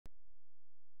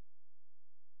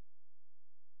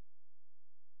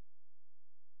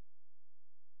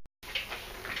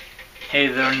Hey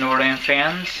there, Notre Dame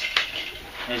fans.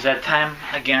 It's that time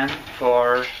again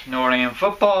for Notre Dame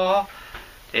football.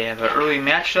 They have an early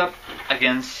matchup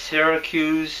against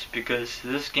Syracuse because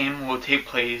this game will take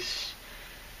place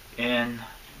in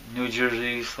New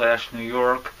Jersey / New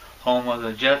York, home of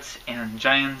the Jets and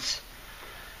Giants,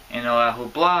 and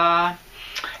blah.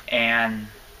 And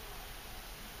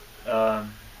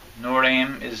Notre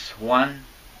Dame is 1-3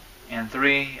 in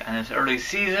this early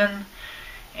season,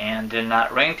 and they're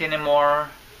not ranked anymore.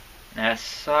 That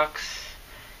sucks.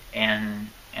 And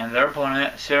their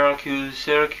opponent, Syracuse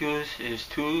is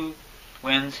 2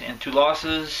 wins and 2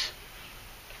 losses.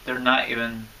 They're not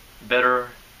even better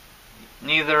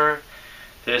neither.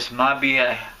 This might be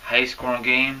a high scoring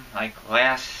game like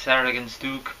last Saturday against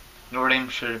Duke. Notre Dame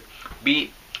should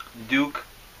beat Duke,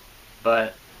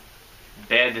 but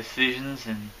bad decisions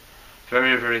and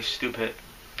very, very stupid.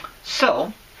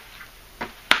 So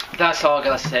that's all I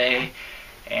gotta say,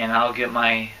 and I'll get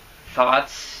my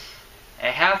thoughts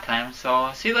at halftime.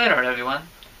 So see you later, everyone.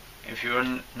 If you're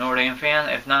a Notre Dame fan,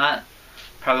 if not,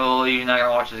 probably you're not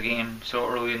gonna watch this game so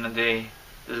early in the day.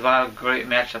 There's a lot of great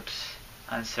matchups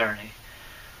on Saturday.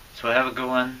 So have a good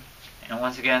one, and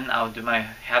once again, I'll do my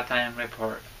halftime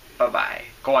report. Bye bye.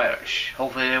 Go Irish.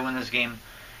 Hopefully they win this game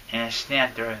and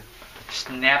snap their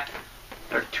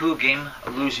 2-game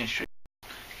losing streak.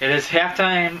 It is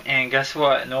halftime, and guess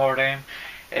what? Notre Dame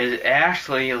is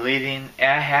actually leading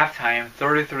at halftime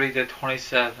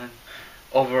 33-27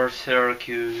 over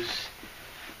Syracuse.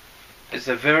 It's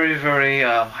a very, very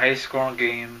high scoring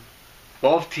game.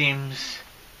 Both teams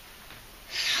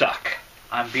suck.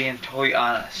 I'm being totally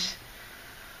honest.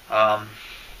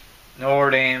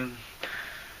 Notre Dame,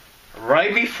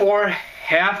 right before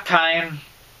halftime,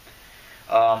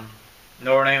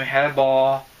 Notre Dame had a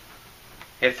ball.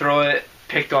 They throw it,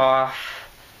 picked off,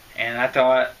 and I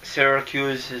thought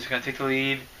Syracuse is going to take the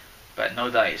lead, but no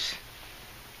dice.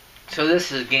 So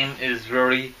this game is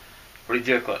very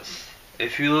ridiculous.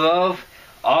 If you love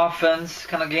offense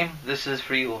kind of game, this is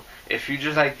for you. If you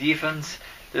just like defense,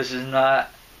 this is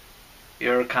not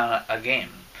your kind of a game.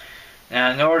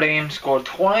 Now Notre Dame scored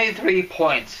 23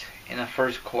 points in the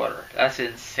first quarter. That's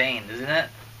insane, isn't it?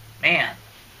 Man.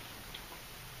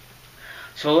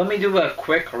 So let me do a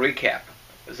quick recap.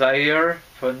 Zaire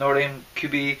for Notre Dame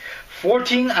QB,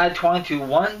 14 out of 22,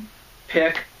 1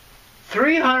 pick,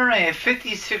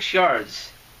 356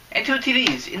 yards, and 2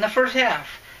 TDs in the first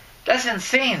half. That's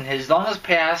insane. His longest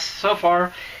pass so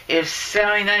far is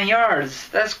 79 yards.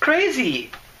 That's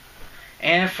crazy.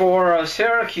 And for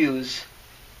Syracuse,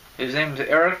 his name is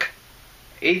Eric,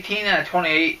 18 out of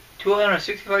 28,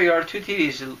 265 yards, 2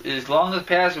 TDs. His longest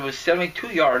pass was 72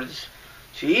 yards.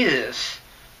 Jesus.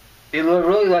 They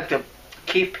really like to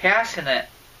keep passing it.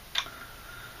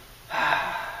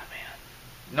 Man.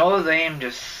 Notre Dame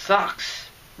just sucks.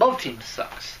 Both teams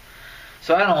sucks.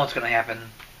 So I don't know what's going to happen.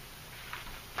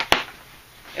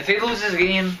 If they lose this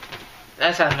game,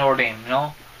 that's on Notre Dame, you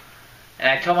know? And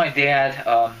I told my dad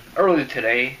earlier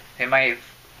today, I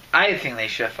think they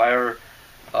should fire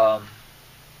the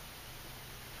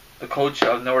coach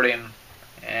of Notre Dame.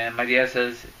 And my dad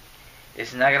says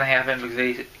it's not going to happen because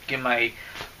they give my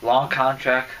long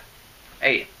contract.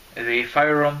 Hey, if they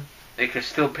fire him, they could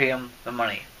still pay him the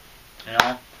money. You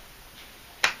know?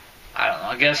 I don't know.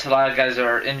 I guess a lot of guys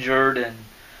are injured, and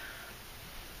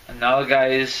other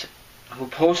guys who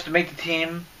supposed to make the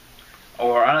team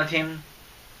or on a team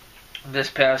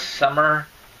this past summer,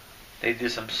 they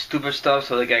did some stupid stuff,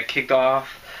 so they got kicked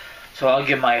off. So I'll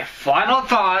give my final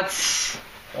thoughts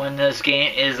when this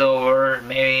game is over.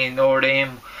 Maybe Notre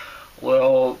Dame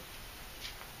will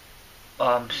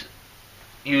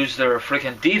use their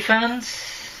freaking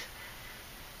defense,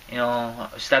 you know,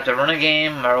 stop the running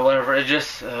game or whatever. It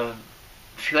just feel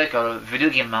like a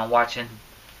video game I'm watching.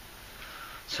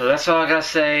 So that's all I gotta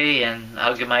say, and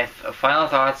I'll give my final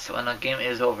thoughts when the game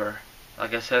is over.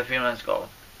 Like I said a few minutes ago.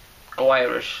 Go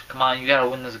Irish. Come on, you gotta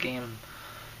win this game.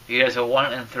 You guys are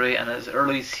 1-3 in this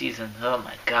early season. Oh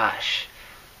my gosh.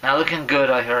 Not looking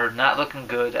good, I heard. Not looking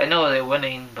good. I know they're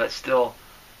winning, but still,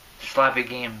 sloppy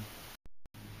game.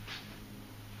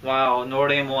 Wow, Notre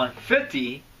Dame won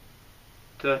 50-33.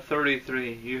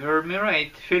 You heard me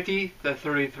right.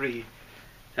 50-33.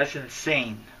 That's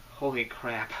insane. Holy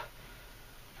crap.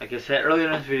 Like I said earlier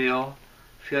in this video, I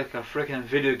feel like a freaking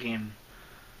video game.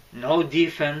 No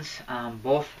defense on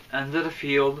both ends of the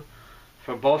field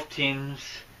for both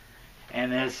teams,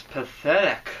 and it's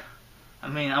pathetic. I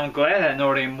mean, I'm glad that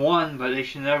Notre Dame won, but they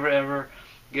should never ever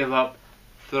give up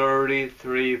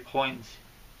 33 points.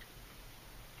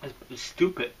 It's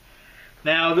stupid.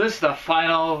 Now, this is the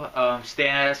final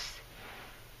status.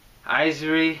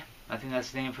 I think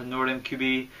that's the name for Notre Dame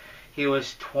QB. He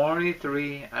was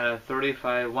 23 out of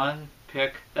 35, one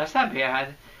pick. That's not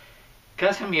bad.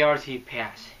 Guess how many yards he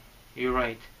passed? You're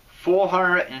right.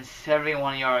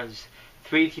 471 yards,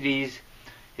 3 TDs.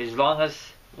 His longest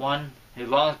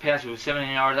pass was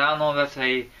 70 yards. I don't know if that's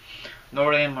a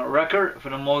Notre Dame record for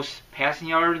the most passing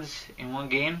yards in one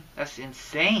game. That's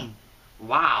insane.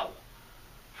 Wow.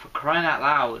 For crying out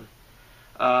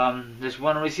loud. This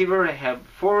one receiver had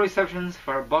 4 receptions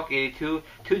for $182, 2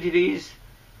 TDs.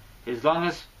 His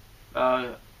longest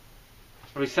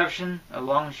reception, a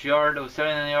longest yard was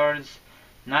 79 yards.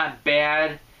 Not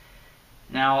bad.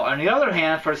 Now, on the other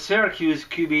hand, for Syracuse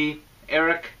QB,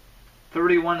 Eric,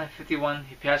 31 of 51.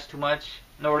 He passed too much.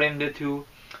 Notre Dame did too.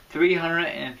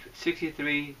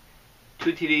 363,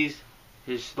 2 TDs.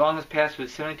 His longest pass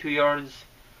was 72 yards.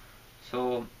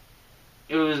 So,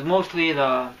 it was mostly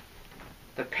the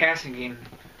passing game.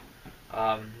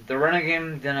 The running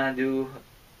game did not do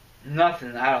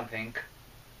nothing, I don't think.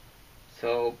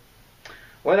 So,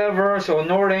 whatever. So,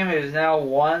 Notre Dame is now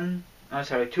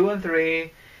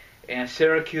 2-3. And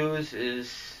Syracuse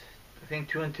is, I think,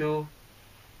 2-2.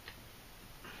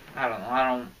 I don't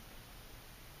know.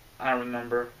 I don't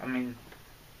remember. I mean,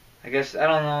 I guess I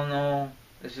don't know.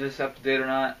 Is this up to date or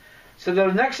not? So the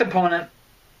next opponent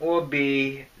will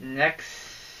be next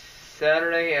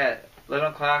Saturday at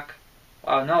 11 o'clock.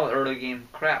 Oh no, early game.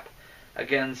 Crap.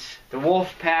 Against the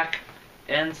Wolfpack,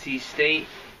 NC State.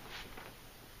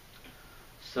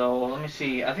 So let me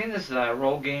see. I think this is a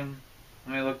road game.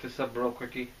 Let me look this up real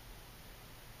quickie.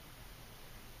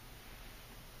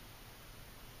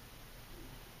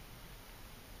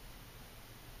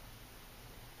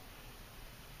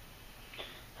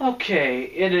 Okay,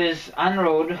 it is on the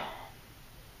road,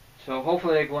 so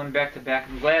hopefully they're going back to back.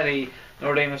 I'm glad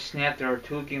Notre Dame has snapped their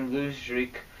 2-game losing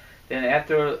streak. Then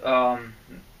after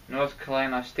North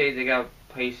Carolina State, they got to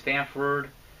play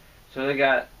Stanford, so they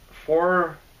got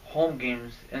 4 home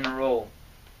games in a row.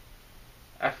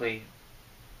 Actually,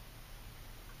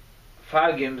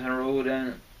 5 games in a row.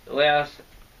 Then the last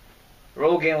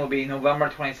road game will be November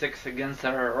 26th against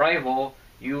our rival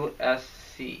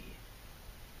USC.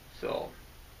 So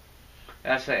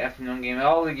that's the afternoon game.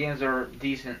 All the games are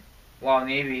decent. While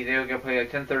Navy, they're gonna play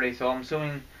at 10:30. So I'm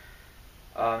assuming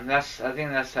I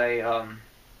think that's a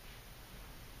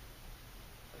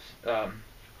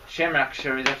Shamrock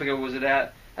series. I forget what was it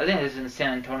at. I think it's in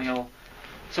San Antonio.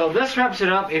 So this wraps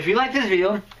it up. If you like this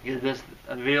video, give this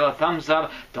video a thumbs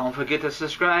up. Don't forget to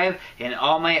subscribe. And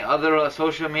all my other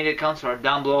social media accounts are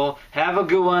down below. Have a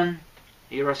good one.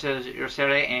 The rest of your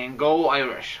Saturday, and go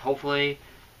Irish. Hopefully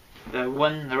they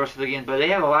win the rest of the game. But they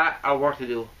have a lot of work to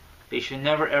do. They should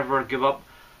never ever give up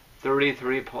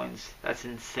 33 points. That's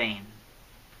insane.